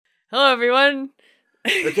Hello, everyone.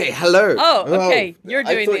 Okay, hello. Oh, okay. You're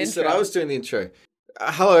doing I thought the you said intro. I was doing the intro.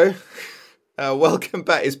 Hello. Welcome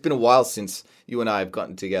back. It's been a while since you and I have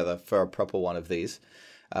gotten together for a proper one of these.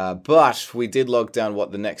 But we did log down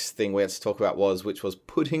what the next thing we had to talk about was, which was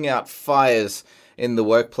putting out fires in the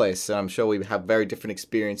workplace. And I'm sure we have very different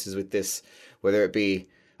experiences with this, whether it be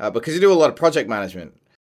because you do a lot of project management.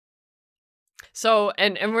 So,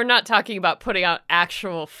 and we're not talking about putting out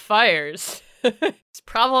actual fires. It's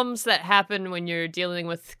problems that happen when you're dealing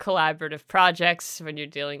with collaborative projects, when you're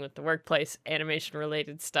dealing with the workplace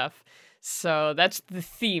animation-related stuff. So that's the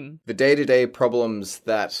theme. The day-to-day problems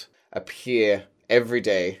that appear every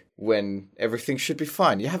day when everything should be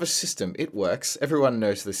fine. You have a system. It works. Everyone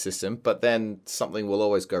knows the system, but then something will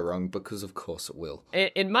always go wrong because of course it will.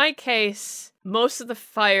 In my case, most of the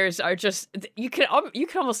fires are just, you can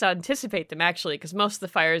almost anticipate them actually, because most of the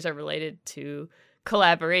fires are related to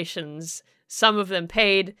collaborations. Some of them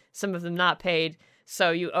paid, some of them not paid.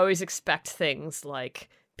 So you always expect things like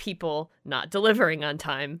people not delivering on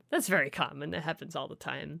time. That's very common. That happens all the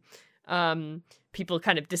time. People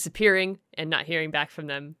kind of disappearing and not hearing back from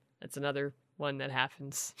them. That's another one that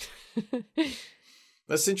happens.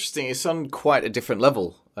 That's interesting. It's on quite a different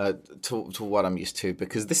level to what I'm used to,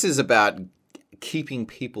 because this is about keeping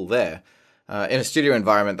people there. In a studio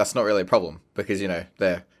environment, that's not really a problem because, you know,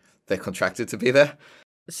 they're contracted to be there.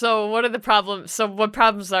 So what are the problems? So what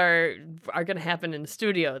problems are going to happen in the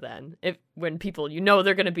studio then? When people,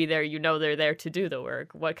 they're going to be there, they're there to do the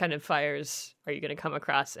work. What kind of fires are you going to come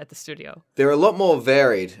across at the studio? They're a lot more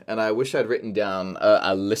varied, and I wish I'd written down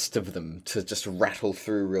a list of them to just rattle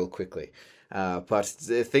through real quickly. But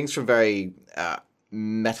things from very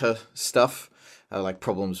meta stuff, like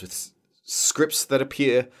problems with scripts that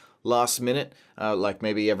appear last minute, like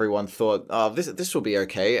maybe everyone thought, oh, this will be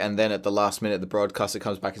okay, and then at the last minute the broadcaster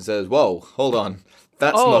comes back and says, whoa, hold on,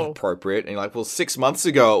 that's not appropriate. And you're like, well, 6 months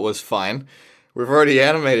ago it was fine, we've already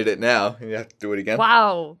animated it now, and you have to do it again.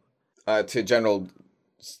 Wow. To general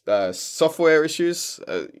software issues,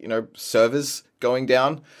 servers going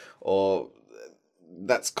down, or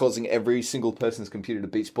that's causing every single person's computer to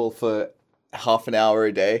beach ball for half an hour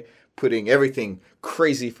a day, putting everything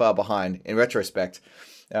crazy far behind in retrospect.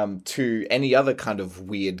 To any other kind of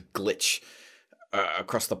weird glitch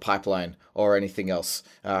across the pipeline or anything else.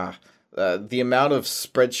 The amount of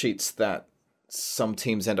spreadsheets that some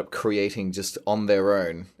teams end up creating just on their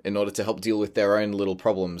own in order to help deal with their own little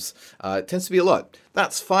problems tends to be a lot.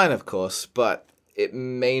 That's fine, of course, but it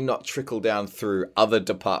may not trickle down through other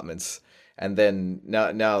departments. And then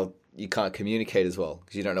now you can't communicate as well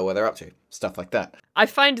because you don't know where they're up to. Stuff like that. I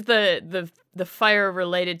find the fire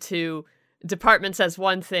related to department says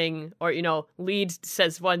one thing, or lead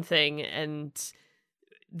says one thing, and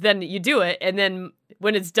then you do it, and then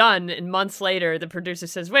when it's done and months later the producer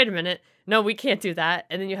says, wait a minute, no, we can't do that,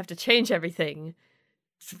 and then you have to change everything.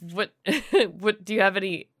 What do you have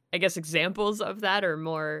any, I guess, examples of that, or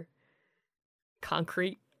more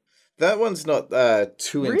concrete? That one's not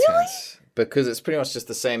too intense because it's pretty much just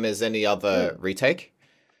the same as any other retake.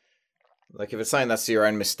 Like, if it's something that's your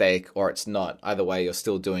own mistake or it's not, either way, you're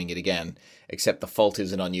still doing it again, except the fault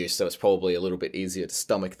isn't on you, so it's probably a little bit easier to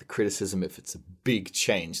stomach the criticism if it's a big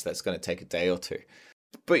change that's going to take a day or two.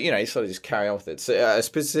 But, you sort of just carry on with it. So a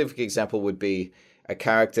specific example would be a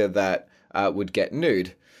character that would get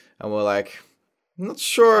nude, and we're like, I'm not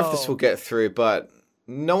sure if this will get through, but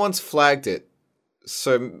no one's flagged it.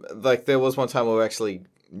 So, like, there was one time where we actually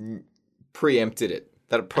preempted it.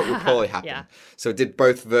 That would probably happen. Yeah. So it did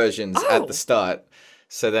both versions at the start.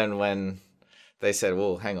 So then when they said,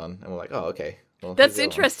 well, hang on, and we're like, oh, okay. Well, that's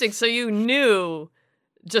interesting. So you knew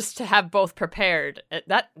just to have both prepared.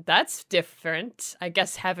 That's different. I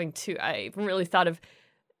guess I haven't really thought of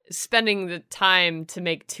spending the time to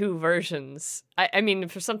make two versions. I mean,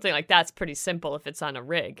 for something like that, it's pretty simple if it's on a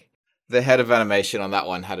rig. The head of animation on that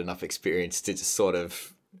one had enough experience to just sort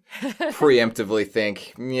of preemptively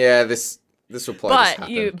think, yeah, this will probably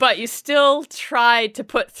happen. But you still tried to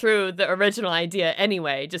put through the original idea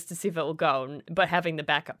anyway, just to see if it will go, but having the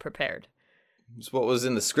backup prepared. It's what was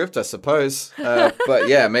in the script, I suppose. But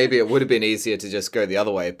yeah, maybe it would have been easier to just go the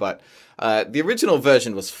other way. But the original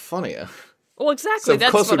version was funnier. Well, exactly. So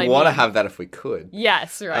of course we'd want to have that if we could.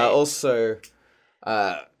 Yes, right. Also,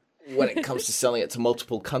 when it comes to selling it to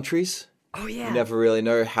multiple countries, you never really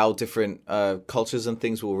know how different cultures and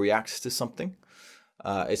things will react to something.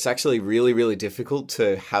 It's actually really, really difficult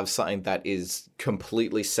to have something that is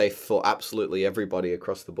completely safe for absolutely everybody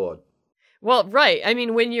across the board. Well, right. I mean,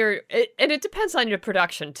 and it depends on your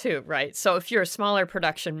production too, right? So if you're a smaller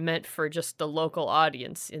production meant for just the local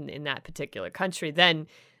audience in that particular country, then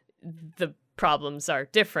the problems are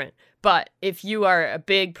different. But if you are a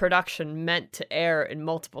big production meant to air in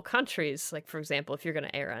multiple countries, like, for example, if you're going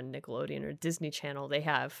to air on Nickelodeon or Disney Channel, they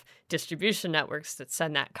have distribution networks that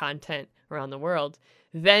send that content around the world,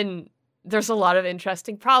 then there's a lot of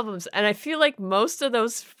interesting problems. And I feel like most of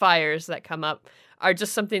those fires that come up are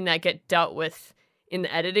just something that get dealt with in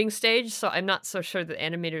the editing stage. So I'm not so sure that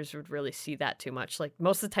animators would really see that too much. Like,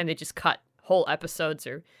 most of the time they just cut whole episodes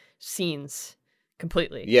or scenes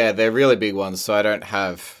completely. Yeah, they're really big ones, so I don't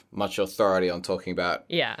have much authority on talking about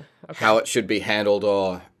how it should be handled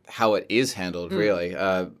or how it is handled, really.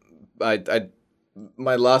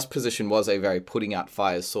 My last position was a very putting out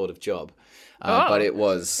fires sort of job. But it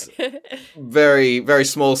was very, very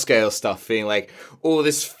small scale stuff, being like, oh,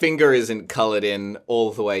 this finger isn't colored in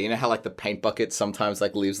all the way. You know how like the paint bucket sometimes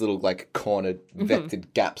like leaves little like cornered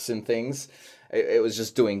vectored gaps in things? It was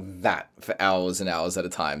just doing that for hours and hours at a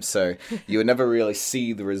time. So you would never really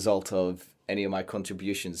see the result of any of my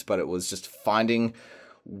contributions, but it was just finding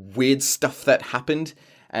weird stuff that happened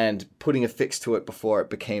and putting a fix to it before it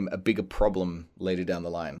became a bigger problem later down the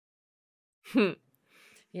line.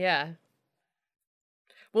 Yeah.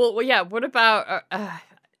 Well, yeah, what about,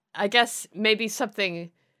 I guess, maybe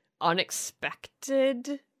something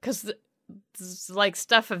unexpected? Because like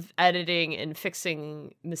stuff of editing and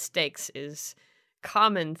fixing mistakes is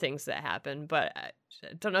common things that happen, but I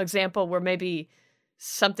don't know, example where maybe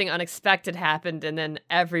something unexpected happened and then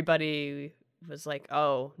everybody was like,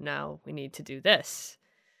 oh, now we need to do this.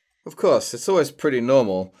 Of course, it's always pretty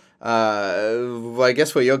normal. I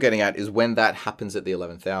guess what you're getting at is when that happens at the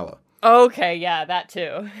 11th hour. Okay, yeah, that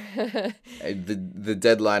too. The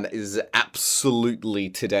deadline is absolutely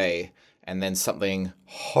today, and then something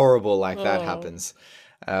horrible like that happens.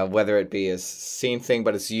 Whether it be a scene thing,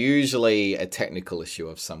 but it's usually a technical issue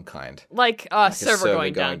of some kind. Like server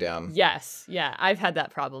going down. Yes, yeah, I've had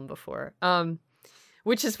that problem before.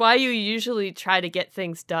 Which is why you usually try to get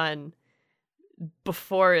things done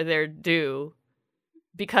before they're due,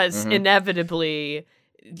 because inevitably,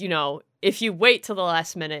 you know, if you wait till the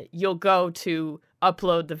last minute, you'll go to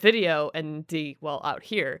upload the video and out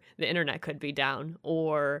here, the internet could be down,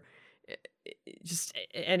 or just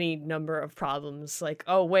any number of problems like,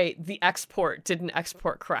 oh, wait, the export didn't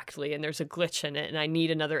export correctly and there's a glitch in it and I need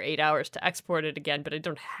another 8 hours to export it again, but I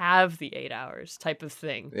don't have the 8 hours type of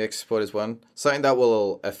thing. The export is one. Something that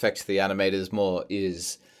will affect the animators more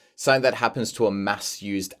is something that happens to a mass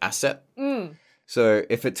used asset. So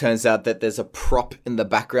if it turns out that there's a prop in the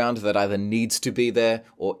background that either needs to be there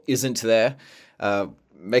or isn't there,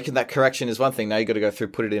 making that correction is one thing. Now you got to go through,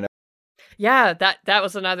 put it in. Yeah, that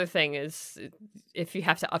was another thing, is if you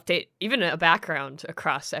have to update even a background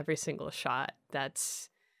across every single shot, that's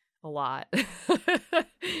a lot.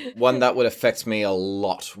 One that would affect me a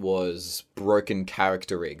lot was broken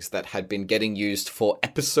character rigs that had been getting used for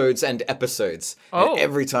episodes and episodes. And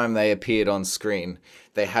every time they appeared on screen,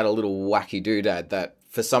 they had a little wacky doodad that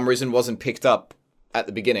for some reason wasn't picked up at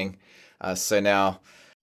the beginning. So now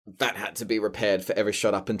that had to be repaired for every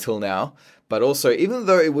shot up until now. But also, even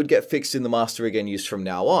though it would get fixed in the master rig and used from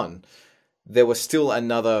now on, there was still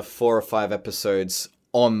another 4 or 5 episodes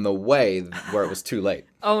on the way where it was too late.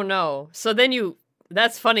 Oh no. So then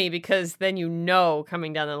that's funny, because then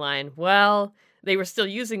coming down the line, well, they were still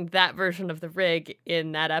using that version of the rig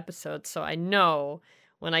in that episode, so I know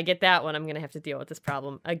when I get that one, I'm going to have to deal with this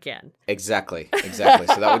problem again. Exactly. So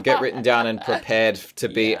that would get written down and prepared to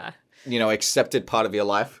be, accepted part of your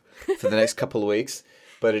life for the next couple of weeks.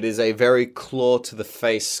 But it is a very claw to the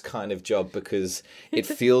face kind of job, because it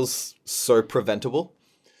feels so preventable.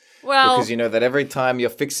 Well, because you know that every time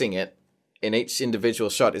you're fixing it in each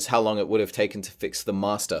individual shot is how long it would have taken to fix the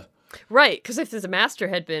master. Right, because if the master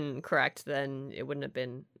had been correct, then it wouldn't have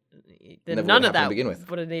been. Then none of that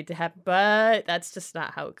would have needed to happen. But that's just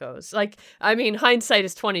not how it goes. Like, I mean, hindsight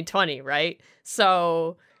is 20/20, right?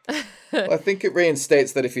 So, well, I think it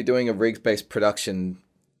reinstates that if you're doing a rigs-based production,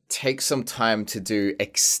 take some time to do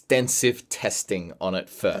extensive testing on it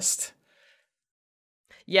first.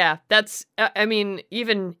 Yeah, that's, I mean,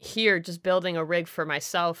 even here, just building a rig for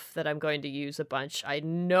myself that I'm going to use a bunch, I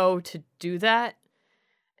know to do that.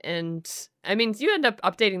 And, I mean, you end up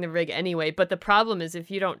updating the rig anyway, but the problem is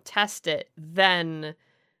if you don't test it, then,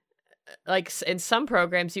 like, in some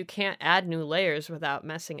programs, you can't add new layers without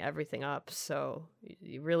messing everything up. So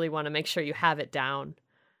you really want to make sure you have it down.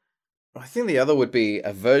 I think the other would be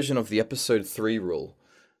a version of the episode 3 rule,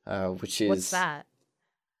 which is... What's that?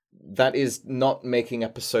 That is not making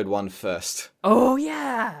episode 1 first. Oh,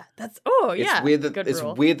 yeah. It's weird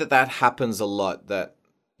that weird that happens a lot, that,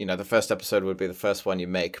 the first episode would be the first one you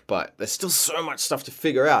make, but there's still so much stuff to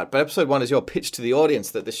figure out. But episode 1 is your pitch to the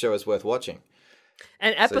audience that this show is worth watching.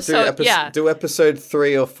 And do episode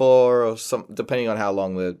 3 or 4 or some, depending on how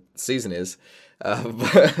long the season is.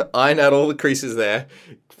 Iron out all the creases there,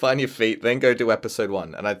 find your feet, then go do episode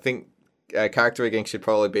 1. And I think character rigging should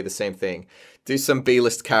probably be the same thing. Do some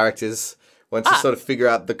B-list characters. Once you sort of figure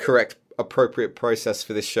out the correct, appropriate process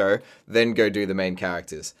for this show, then go do the main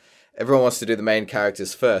characters. Everyone wants to do the main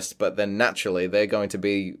characters first, but then naturally they're going to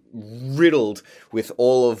be riddled with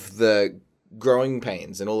all of the growing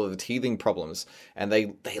pains and all of the teething problems, and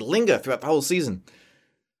they linger throughout the whole season.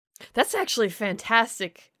 That's actually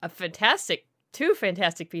fantastic. Two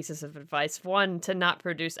fantastic pieces of advice. One, to not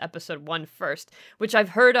produce episode 1 first, which I've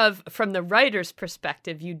heard of from the writer's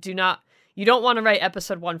perspective. You don't want to write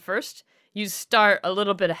episode 1 first. You start a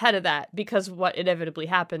little bit ahead of that, because what inevitably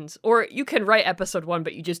happens, or you can write episode 1,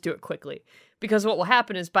 but you just do it quickly, because what will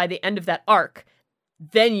happen is by the end of that arc,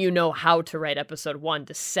 then you know how to write episode 1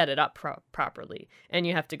 to set it up properly, and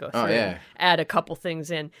you have to go through add a couple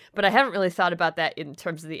things in. But I haven't really thought about that in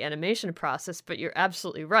terms of the animation process, but you're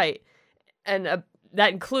absolutely right. And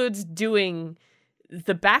that includes doing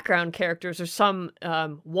the background characters or some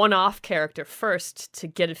one-off character first to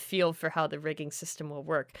get a feel for how the rigging system will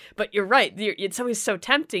work. But you're right. It's always so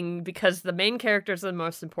tempting, because the main characters are the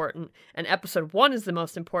most important and episode 1 is the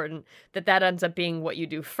most important, that ends up being what you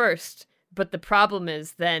do first. But the problem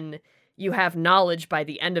is then you have knowledge by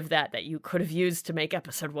the end of that you could have used to make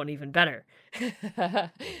episode 1 even better.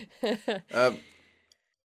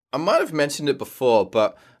 I might have mentioned it before,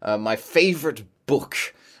 but my favorite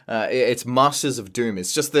book, it's Masters of Doom.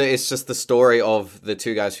 It's just the story of the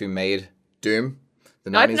two guys who made Doom.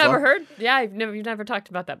 I've never heard. Yeah, you've never talked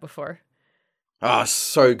about that before. Oh,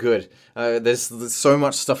 so good. There's so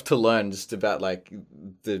much stuff to learn just about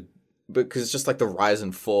because it's just like the rise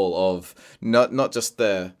and fall of not just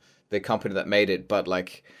the company that made it, but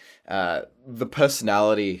like the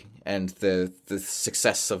personality and the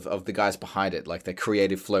success of the guys behind it, like their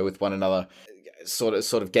creative flow with one another, sort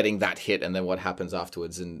of getting that hit, and then what happens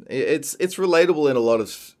afterwards. And it's relatable in a lot of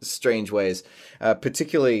strange ways.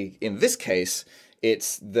 Particularly in this case,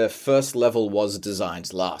 it's the first level was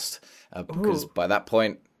designed last, because by that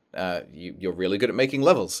point you're really good at making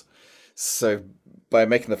levels. So by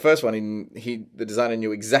making the first one, the designer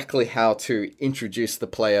knew exactly how to introduce the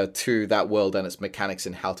player to that world and its mechanics,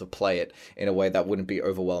 and how to play it in a way that wouldn't be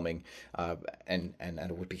overwhelming, and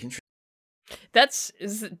it would be interesting.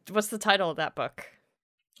 What's the title of that book?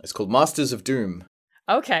 It's called Masters of Doom.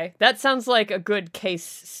 Okay, that sounds like a good case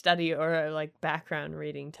study or a background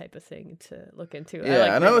reading type of thing to look into.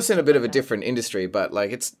 Yeah, I know it's in a bit of a different industry, but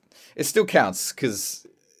it still counts, because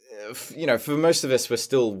for most of us, we're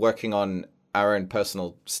still working on our own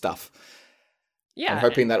personal stuff. Yeah. And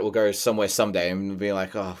hoping that it will go somewhere someday, and be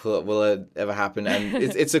like, oh, will it ever happen? And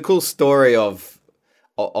it's a cool story of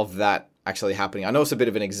that actually happening. I know it's a bit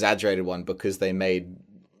of an exaggerated one, because they made,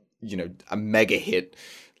 a mega hit,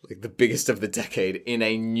 like the biggest of the decade, in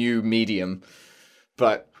a new medium.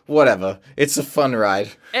 But whatever. It's a fun ride.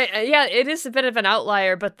 Yeah, it is a bit of an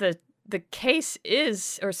outlier, but the case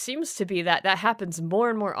is, or seems to be, that happens more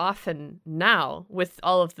and more often now, with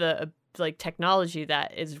all of the technology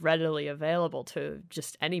that is readily available to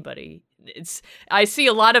just anybody. I see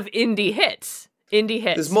a lot of indie hits.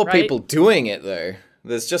 There's more people doing it, though.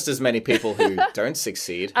 There's just as many people who don't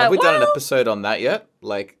succeed. Have we done an episode on that yet?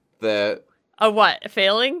 What?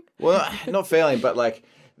 Failing? Well, not failing, but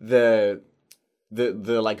the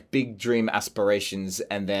big dream aspirations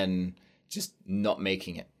and then just not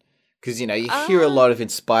making it. Because, you hear a lot of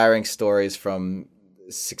inspiring stories from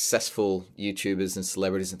successful YouTubers and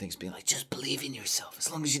celebrities and things being like, just believe in yourself.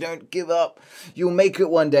 As long as you don't give up, you'll make it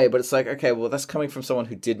one day. But it's like, okay, well, that's coming from someone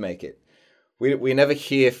who did make it. We never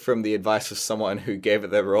hear from the advice of someone who gave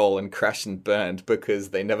it their all and crashed and burned because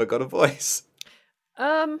they never got a voice.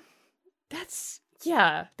 That's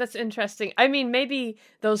interesting. I mean, maybe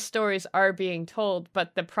those stories are being told,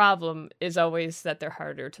 but the problem is always that they're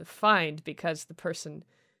harder to find because the person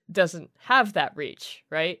doesn't have that reach,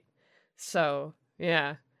 right? So,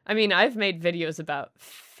 yeah. I mean, I've made videos about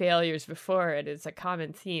failures before. It is a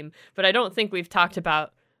common theme, but I don't think we've talked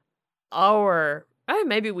about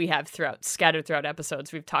maybe we have scattered throughout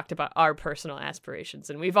episodes. We've talked about our personal aspirations,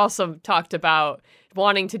 and we've also talked about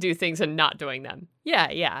wanting to do things and not doing them.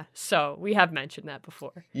 Yeah. So we have mentioned that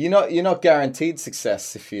before. You're not guaranteed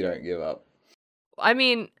success if you don't give up. I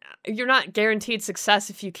mean, you're not guaranteed success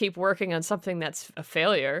if you keep working on something that's a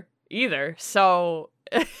failure either. So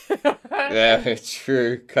yeah, it's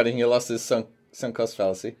true. Cutting your losses, sunk cost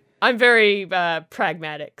fallacy. I'm very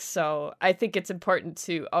pragmatic, so I think it's important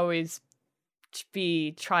to always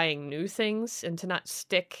be trying new things and to not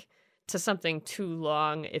stick to something too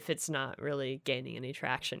long if it's not really gaining any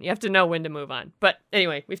traction. You have to know when to move on. But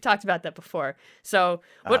anyway, we've talked about that before. So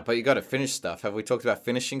but you got to finish stuff. Have we talked about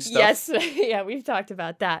finishing stuff? Yes, yeah, we've talked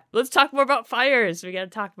about that. Let's talk more about fires. We got to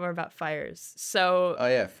talk more about fires. So Oh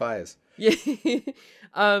yeah, fires. Yeah.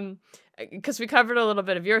 Because we covered a little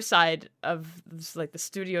bit of your side of this, like the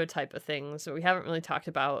studio type of things, so we haven't really talked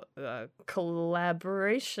about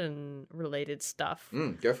collaboration related stuff.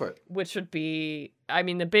 Go for it. Which would be, I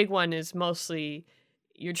mean, the big one is mostly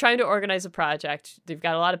you're trying to organize a project. They've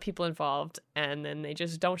got a lot of people involved, and then they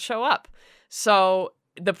just don't show up. So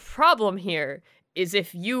the problem here is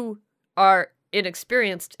if you are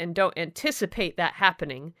inexperienced and don't anticipate that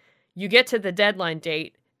happening, you get to the deadline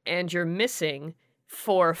date and you're missing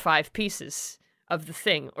 4 or 5 pieces of the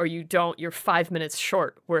thing, or you're 5 minutes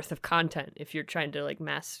short worth of content if you're trying to like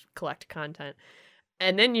mass collect content.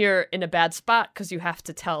 And then you're in a bad spot because you have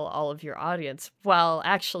to tell all of your audience, well,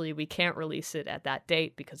 actually, we can't release it at that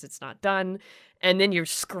date because it's not done. And then you're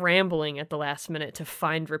scrambling at the last minute to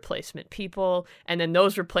find replacement people. And then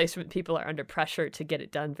those replacement people are under pressure to get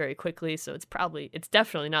it done very quickly. So it's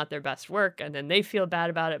definitely not their best work. And then they feel bad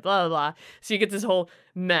about it, blah, blah, blah. So you get this whole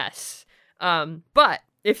mess. But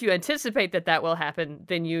if you anticipate that will happen,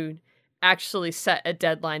 then you actually set a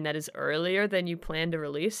deadline that is earlier than you plan to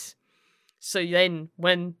release. So then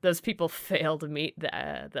when those people fail to meet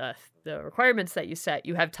the requirements that you set,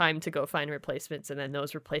 you have time to go find replacements, and then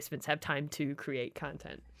those replacements have time to create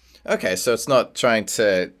content. Okay, so it's not trying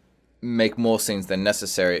to make more scenes than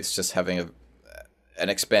necessary. It's just having an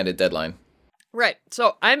expanded deadline. Right.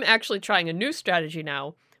 So I'm actually trying a new strategy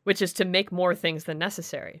now, which is to make more things than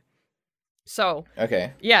necessary. So,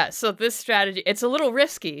 okay. Yeah, so this strategy, it's a little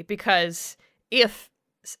risky because if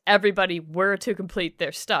everybody were to complete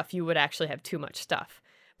their stuff, you would actually have too much stuff.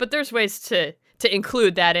 But there's ways to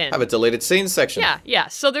include that in. Have a deleted scenes section. Yeah.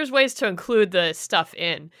 So there's ways to include the stuff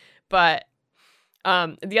in. But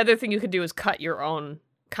the other thing you could do is cut your own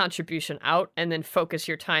contribution out and then focus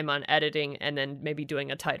your time on editing and then maybe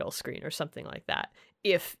doing a title screen or something like that.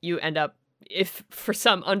 If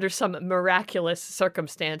under some miraculous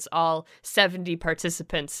circumstance, all 70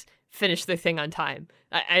 participants finish the thing on time.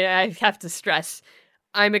 I have to stress,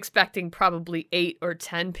 I'm expecting probably 8 or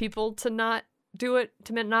 10 people to not do it,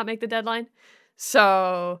 to not make the deadline.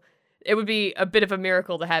 So it would be a bit of a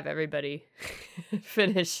miracle to have everybody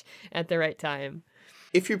finish at the right time.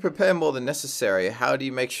 If you prepare more than necessary, how do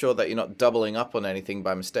you make sure that you're not doubling up on anything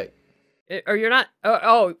by mistake? Or you're not,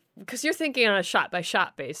 because you're thinking on a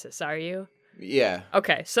shot-by-shot basis, are you? Yeah.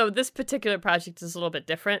 Okay, so this particular project is a little bit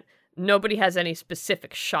different. Nobody has any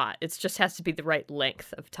specific shot. It just has to be the right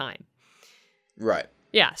length of time. Right.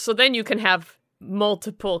 Yeah, so then you can have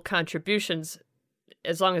multiple contributions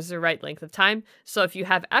as long as the right length of time. So if you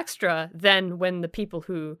have extra, then when the people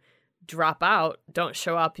who drop out don't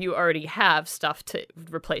show up, you already have stuff to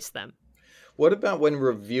replace them. What about when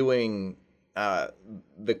reviewing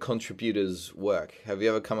the contributors' work? Have you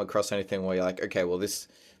ever come across anything where you're like, okay, well,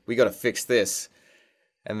 we got to fix this,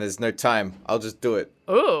 and there's no time. I'll just do it.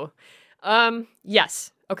 Ooh,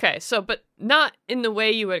 yes. Okay, so, but not in the way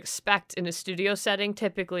you would expect in a studio setting.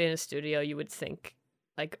 Typically in a studio, you would think,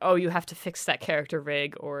 like, oh, you have to fix that character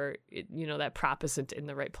rig, or, that prop isn't in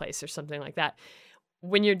the right place or something like that.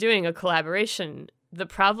 When you're doing a collaboration, the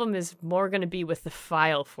problem is more going to be with the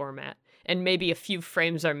file format, and maybe a few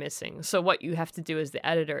frames are missing. So what you have to do as the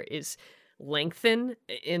editor is lengthen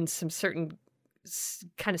in some certain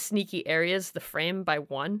kind of sneaky areas the frame by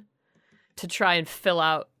 1 to try and fill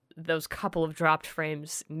out those couple of dropped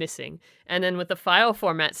frames missing. And then with the file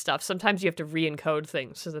format stuff, sometimes you have to re-encode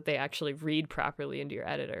things so that they actually read properly into your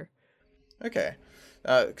editor. Okay.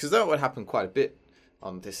 Because that would happen quite a bit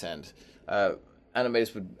on this end.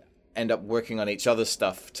 Animators would end up working on each other's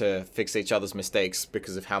stuff to fix each other's mistakes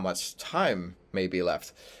because of how much time may be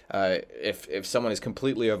left. If someone is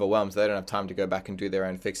completely overwhelmed, they don't have time to go back and do their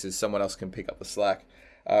own fixes, someone else can pick up the slack.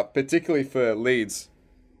 Particularly for leads,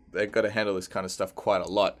 they've got to handle this kind of stuff quite a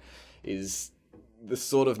lot, is the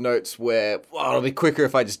sort of notes where, it'll be quicker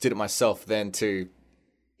if I just did it myself than to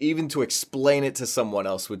explain it to someone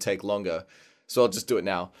else would take longer. So I'll just do it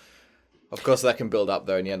now. Of course, that can build up,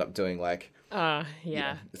 though, and you end up doing,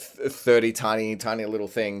 30 tiny little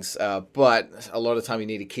things. But a lot of time you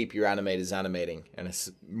need to keep your animators animating, and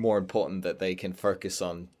it's more important that they can focus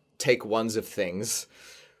on take ones of things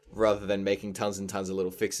rather than making tons and tons of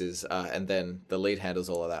little fixes, and then the lead handles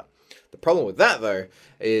all of that. The problem with that, though,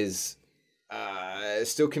 is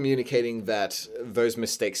still communicating that those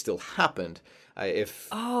mistakes still happened. If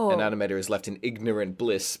an animator is left in ignorant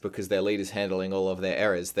bliss because their lead is handling all of their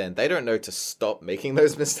errors, then they don't know to stop making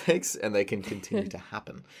those mistakes, and they can continue to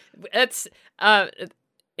happen. That's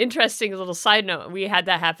interesting little side note. We had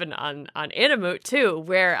that happen on Animote too,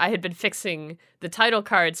 where I had been fixing the title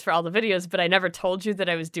cards for all the videos, but I never told you that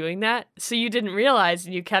I was doing that. So you didn't realize,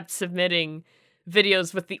 and you kept submitting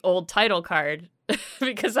videos with the old title card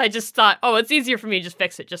because I just thought, oh, it's easier for me to just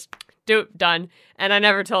fix it. Just do it, done. And I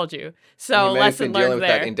never told you. So you may lesson have been dealing learned with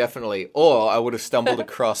there. that indefinitely, or I would have stumbled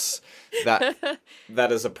across that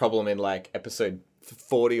as a problem in like episode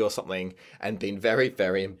 40 or something and been very,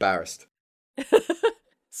 very embarrassed.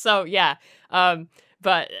 So yeah, so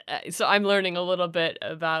I'm learning a little bit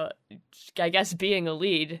about, I guess, being a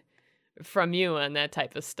lead from you on that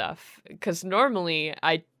type of stuff. Because normally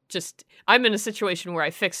I'm in a situation where I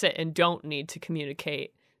fix it and don't need to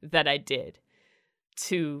communicate that I did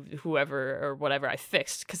to whoever or whatever I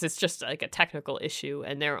fixed, because it's just like a technical issue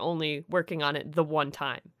and they're only working on it the one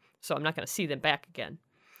time. So I'm not going to see them back again.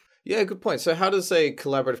 Yeah, good point. So how does a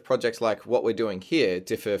collaborative project like what we're doing here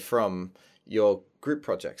differ from your group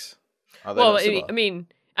projects? Are they not similar? I mean,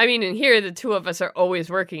 in here, the two of us are always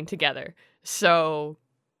working together. So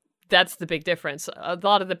that's the big difference. A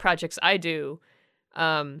lot of the projects I do,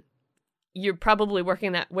 you're probably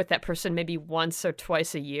working with that person maybe once or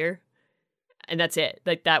twice a year. And that's it.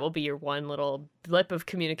 Like, that will be your one little blip of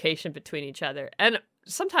communication between each other. And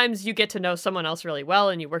sometimes you get to know someone else really well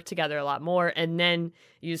and you work together a lot more. And then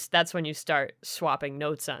that's when you start swapping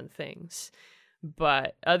notes on things.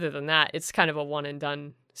 But other than that, it's kind of a one and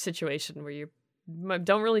done situation where you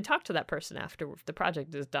don't really talk to that person after the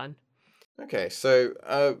project is done. Okay, so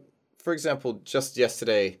for example, just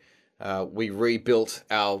yesterday, we rebuilt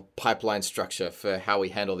our pipeline structure for how we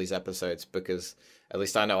handle these episodes, because at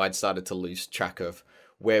least I know I'd started to lose track of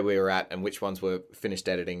where we were at and which ones were finished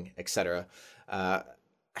editing, etc.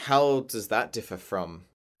 How does that differ from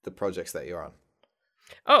the projects that you're on?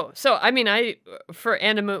 Oh, so I mean, for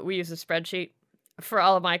Animote, we use a spreadsheet. For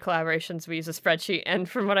all of my collaborations, we use a spreadsheet. And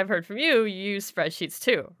from what I've heard from you, you use spreadsheets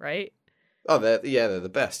too, right? Oh, they're the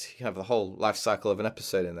best. You can have the whole life cycle of an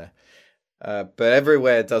episode in there. But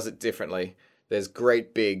everywhere does it differently. There's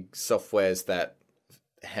great big softwares that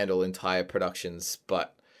handle entire productions,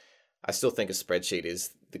 but I still think a spreadsheet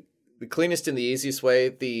is the cleanest and the easiest way.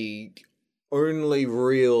 The only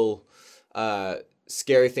real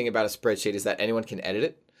scary thing about a spreadsheet is that anyone can edit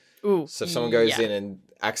it. Ooh, so if someone goes in and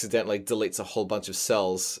accidentally deletes a whole bunch of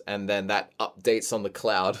cells, and then that updates on the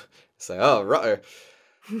cloud, say, oh, right.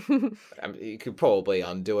 You could probably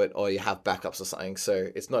undo it, or you have backups or something, so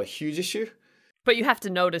it's not a huge issue. But you have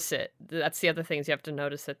to notice it. That's the other things. You have to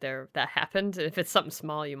notice that that happened. If it's something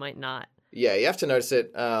small, you might not. Yeah, you have to notice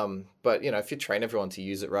it. But, if you train everyone to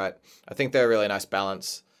use it right, I think they're a really nice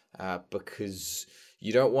balance, because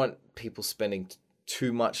you don't want people spending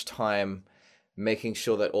too much time making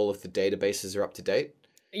sure that all of the databases are up to date.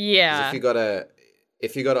 Yeah. If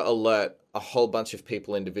you got to alert a whole bunch of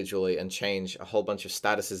people individually and change a whole bunch of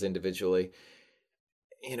statuses individually,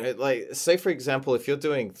 like, say for example, if you're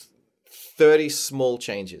doing 30 small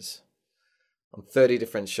changes on 30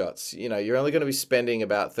 different shots, you're only going to be spending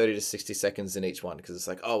about 30 to 60 seconds in each one, because it's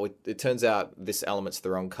like, oh, it turns out this element's the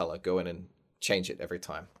wrong color. Go in and change it every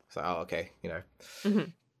time. So, oh, okay,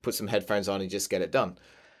 put some headphones on and just get it done.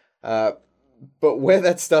 But where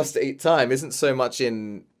that starts to eat time isn't so much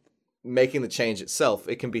in making the change itself.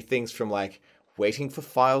 It can be things from like waiting for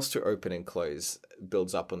files to open and close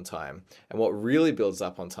builds up on time. And what really builds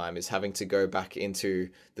up on time is having to go back into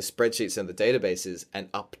the spreadsheets and the databases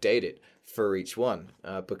and update it for each one.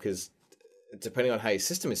 Because depending on how your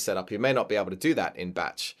system is set up, you may not be able to do that in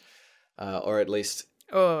batch. Or at least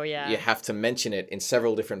you have to mention it in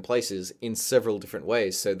several different places in several different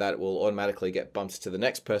ways, so that it will automatically get bumped to the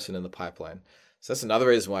next person in the pipeline. So that's another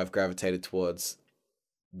reason why I've gravitated towards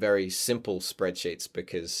very simple spreadsheets,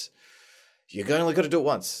 because you only got to do it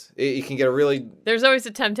once. You can get a really... There's always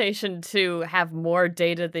a temptation to have more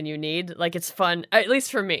data than you need. Like, it's fun, at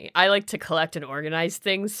least for me. I like to collect and organize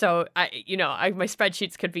things. So, my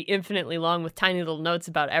spreadsheets could be infinitely long with tiny little notes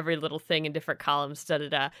about every little thing in different columns,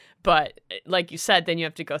 da-da-da. But like you said, then you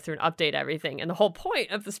have to go through and update everything. And the whole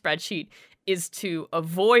point of the spreadsheet is to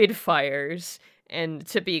avoid fires and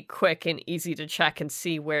to be quick and easy to check and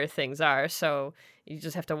see where things are. So you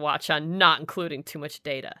just have to watch on not including too much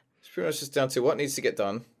data. It's pretty much just down to what needs to get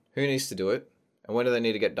done, who needs to do it, and when do they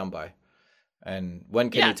need to get done by, and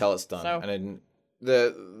when can you tell it's done. And then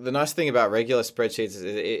the nice thing about regular spreadsheets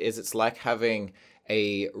is it's like having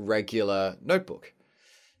a regular notebook.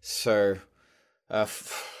 So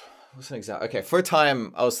what's an example? Okay, for a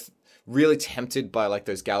time, I was really tempted by like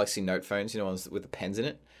those Galaxy Note phones, ones with the pens in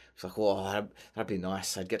it. It's like, whoa, that'd be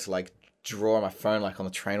nice. I'd get to like draw on my phone like on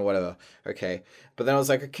the train or whatever. Okay, but then I was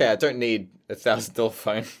like, okay, I don't need $1,000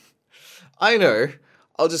 phone. I know.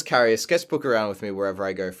 I'll just carry a sketchbook around with me wherever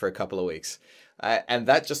I go for a couple of weeks, and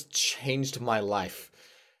that just changed my life.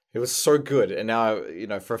 It was so good, and now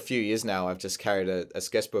for a few years now, I've just carried a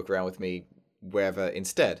sketchbook around with me wherever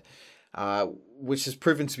instead. Which has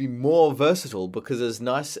proven to be more versatile because as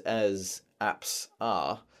nice as apps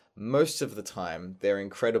are, most of the time they're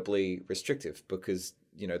incredibly restrictive because,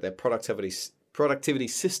 their productivity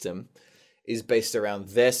system is based around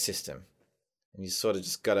their system. And you sort of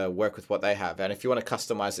just got to work with what they have. And if you want to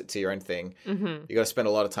customize it to your own thing, you got to spend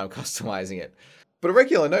a lot of time customizing it. But a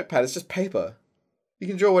regular notepad is just paper. You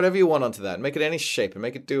can draw whatever you want onto that, make it any shape and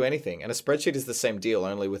make it do anything. And a spreadsheet is the same deal,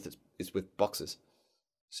 only it's with boxes.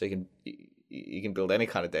 So you can build any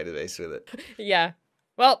kind of database with it. Yeah.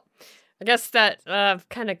 Well, I guess that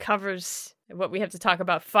kind of covers what we have to talk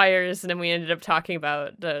about fires, and then we ended up talking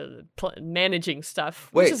about managing stuff,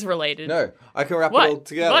 which is related. No, I can wrap it all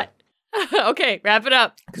together. What? Okay, wrap it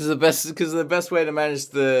up. Because the best way to manage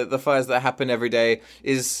the fires that happen every day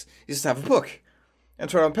is to have a book and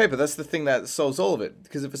try it on paper. That's the thing that solves all of it.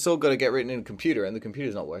 Because if it's all got to get written in a computer and the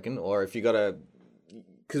computer's not working, or if you got to...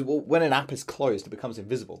 Because when an app is closed, it becomes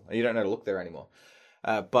invisible and you don't know to look there anymore.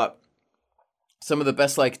 But some of the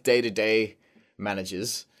best like day-to-day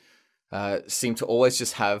managers seem to always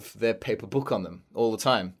just have their paper book on them all the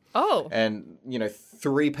time. Oh. And,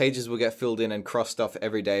 3 pages will get filled in and crossed off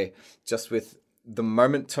every day just with the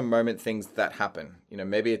moment-to-moment things that happen.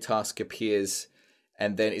 Maybe a task appears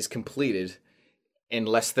and then is completed in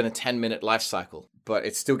less than a 10-minute life cycle, but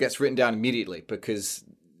it still gets written down immediately because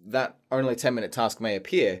that only 10-minute task may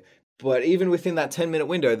appear. But even within that 10-minute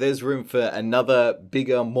window, there's room for another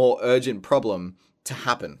bigger, more urgent problem to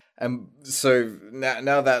happen. And so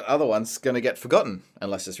now that other one's going to get forgotten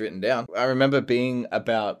unless it's written down. I remember being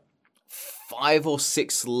about 5 or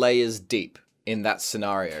 6 layers deep in that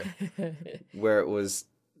scenario where it was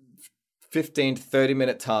 15 to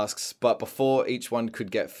 30-minute tasks, but before each one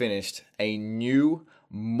could get finished, a new,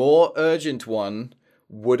 more urgent one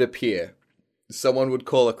would appear. Someone would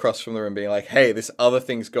call across from the room being like, hey, this other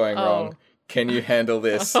thing's going wrong. Can you handle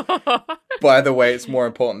this? By the way, it's more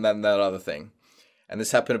important than that other thing. And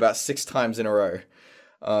this happened about 6 times in a row.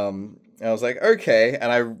 And I was like, okay.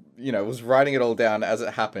 And I, was writing it all down as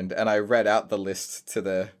it happened. And I read out the list to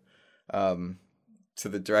the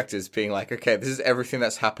directors being like, okay, this is everything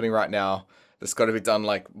that's happening right now. That's got to be done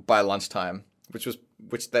like by lunchtime,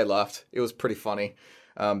 which they laughed. It was pretty funny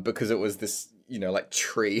because it was this, like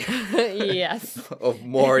tree yes. of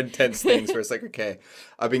more intense things where it's like, okay,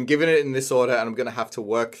 I've been given it in this order and I'm going to have to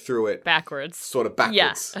work through it backwards. Sort of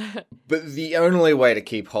backwards. Yeah. But the only way to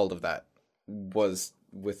keep hold of that was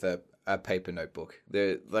with a paper notebook.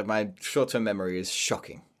 My short-term memory is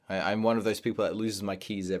shocking. I'm one of those people that loses my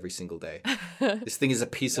keys every single day. This thing is a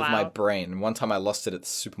piece of my brain. One time I lost it at the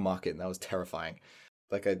supermarket and that was terrifying.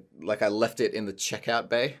 Like I left it in the checkout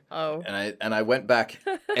bay. Oh. And I went back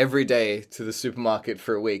every day to the supermarket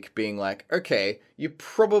for a week being like, okay, you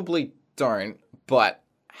probably don't, but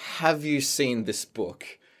have you seen this book?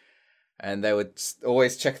 And they would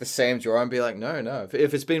always check the same drawer and be like, no.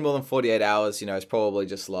 If it's been more than 48 hours, it's probably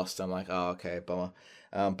just lost. I'm like, oh, okay, bummer.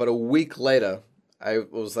 But a week later, I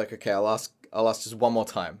was like, okay, I'll ask just one more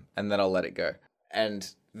time and then I'll let it go. And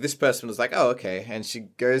this person was like, oh, okay. And she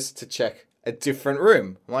goes to check a different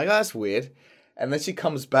room. I'm like, oh, that's weird. And then she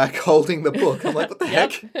comes back holding the book. I'm like, what the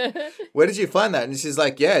heck? Where did you find that? And she's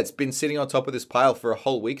like, yeah, it's been sitting on top of this pile for a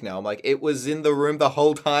whole week now. I'm like, it was in the room the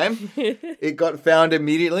whole time. It got found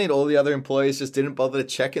immediately and all the other employees just didn't bother to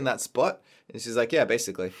check in that spot. And she's like, yeah,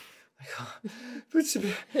 basically.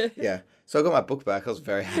 Yeah. So I got my book back. I was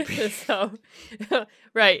very happy. So,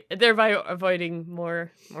 right. Thereby avoiding more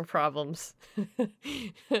problems.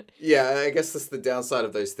 Yeah, I guess that's the downside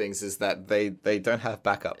of those things is that they don't have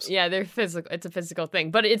backups. Yeah, they're physical. It's a physical thing.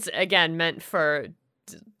 But it's, again, meant for,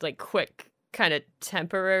 like, quick, kind of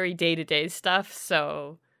temporary day-to-day stuff.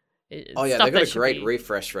 So... Oh, yeah, they've got a great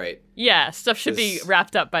refresh rate. Yeah, stuff should be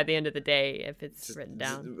wrapped up by the end of the day if it's written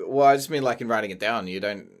down. Well, I just mean like in writing it down.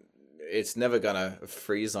 It's never going to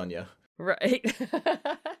freeze on you. Right.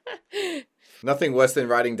 Nothing worse than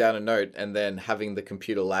writing down a note and then having the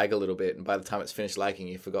computer lag a little bit. And by the time it's finished lagging,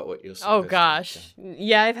 you forgot what you're supposed to. Oh, gosh.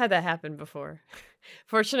 Yeah, I've had that happen before.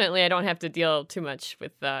 Fortunately, I don't have to deal too much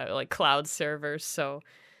with like cloud servers, so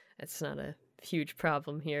it's not a huge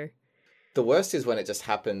problem here. The worst is when it just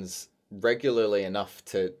happens regularly enough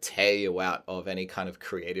to tear you out of any kind of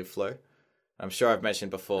creative flow. I'm sure I've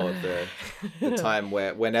mentioned before the time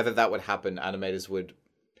where whenever that would happen, animators would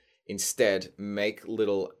instead make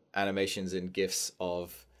little animations and GIFs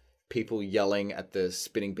of people yelling at the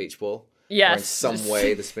spinning beach ball. Yes. Or in some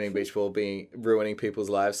way the spinning beach ball ruining people's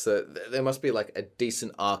lives. So there must be like a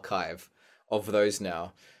decent archive of those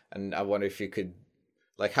now. And I wonder if you could,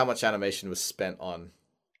 like, how much animation was spent on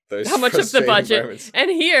those how much of the budget moments.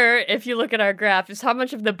 And here, if you look at our graph, is how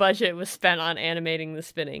much of the budget was spent on animating the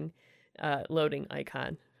spinning loading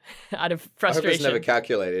icon out of frustration. I hope it's never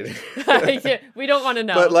calculated. Yeah, we don't want to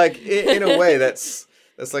know. But like in a way that's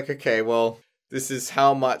like, okay, well, this is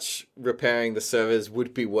how much repairing the servers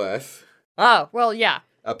would be worth. Oh, well, yeah.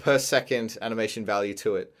 A per second animation value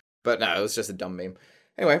to it. But no, it was just a dumb meme.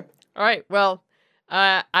 Anyway. All right, well,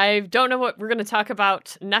 I don't know what we're going to talk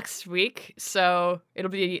about next week, so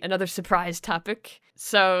it'll be another surprise topic.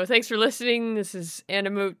 So thanks for listening. This is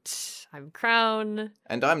Animoot. I'm Crown.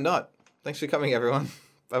 And I'm Not. Thanks for coming, everyone.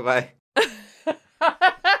 Bye-bye.